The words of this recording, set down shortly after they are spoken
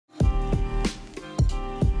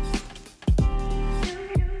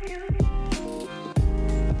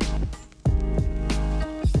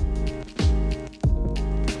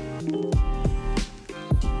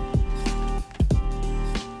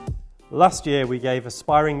Last year we gave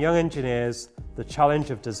aspiring young engineers the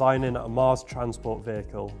challenge of designing a Mars transport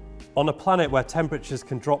vehicle. On a planet where temperatures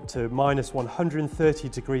can drop to -130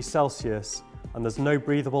 degrees Celsius and there's no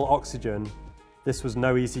breathable oxygen, this was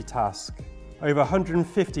no easy task. Over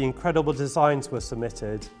 150 incredible designs were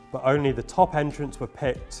submitted, but only the top entrants were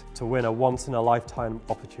picked to win a once-in-a-lifetime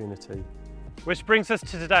opportunity. Which brings us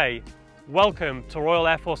to today. Welcome to Royal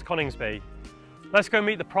Air Force Coningsby. Let's go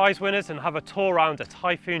meet the prize winners and have a tour around a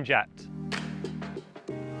Typhoon jet.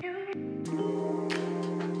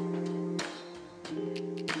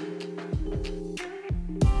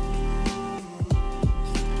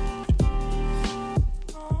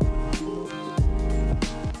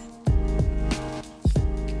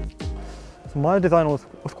 So my design was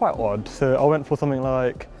quite odd. So I went for something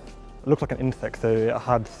like, it looked like an insect. So it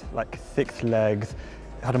had like 6 legs.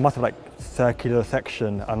 It had a massive like circular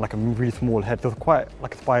section and like a really small head. So it was quite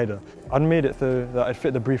like a spider. I'd made it so that it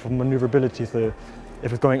fit the brief of maneuverability. So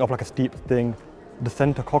if it's going up like a steep thing, the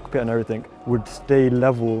center cockpit and everything would stay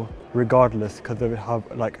level regardless because they would have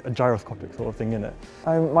like a gyroscopic sort of thing in it.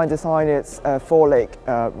 My design is a 4-leg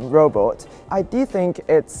robot. I do think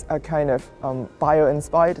it's a kind of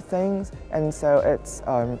bio-inspired thing, and so it's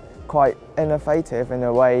quite innovative in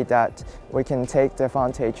a way that we can take the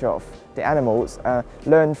advantage of the animals,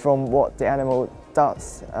 learn from what the animal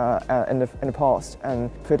does in the past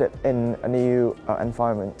and put it in a new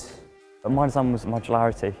environment. My design was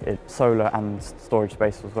modularity. It's solar and storage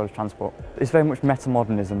space as well as transport. It's very much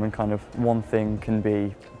meta-modernism, and kind of one thing can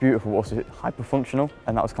be beautiful but also hyper-functional,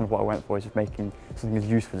 and that was kind of what I went for, is just making something as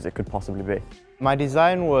useful as it could possibly be. My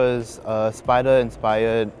design was a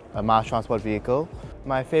spider-inspired mass transport vehicle.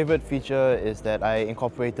 My favourite feature is that I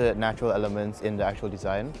incorporated natural elements in the actual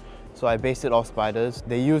design. So I based it off spiders.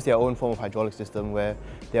 They use their own form of hydraulic system where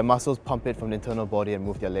their muscles pump it from the internal body and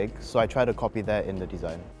move their legs. So I try to copy that in the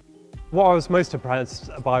design. What I was most impressed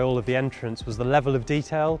by all of the entrants was the level of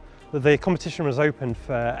detail. The competition was open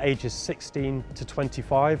for ages 16 to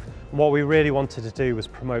 25. And what we really wanted to do was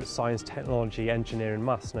promote science, technology, engineering,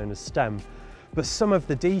 maths, known as STEM. But some of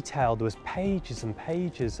the detail, there was pages and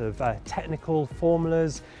pages of technical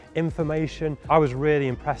formulas, information. I was really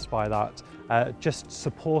impressed by that, just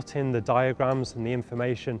supporting the diagrams and the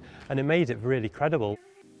information, and it made it really credible.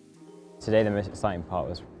 Today the most exciting part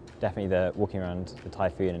was definitely the walking around the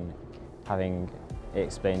Typhoon and having it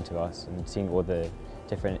explained to us and seeing all the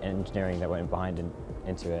different engineering that went behind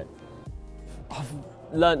into it. I've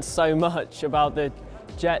learnt so much about the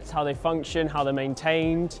jets, how they function, how they're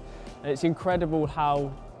maintained, and it's incredible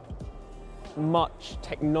how much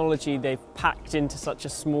technology they've packed into such a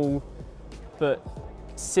small but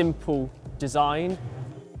simple design.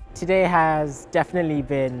 Today has definitely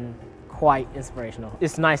been quite inspirational.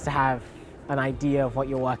 It's nice to have an idea of what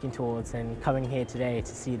you're working towards, and coming here today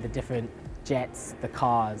to see the different jets, the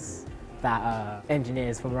cars that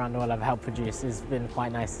engineers from around the world have helped produce has been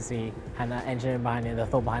quite nice to see, and the engineering behind it, the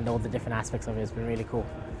thought behind all the different aspects of it has been really cool.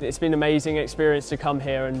 It's been an amazing experience to come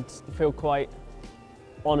here and feel quite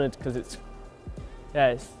honoured because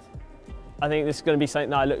I think this is going to be something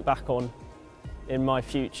that I look back on in my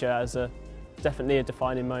future as definitely a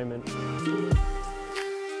defining moment.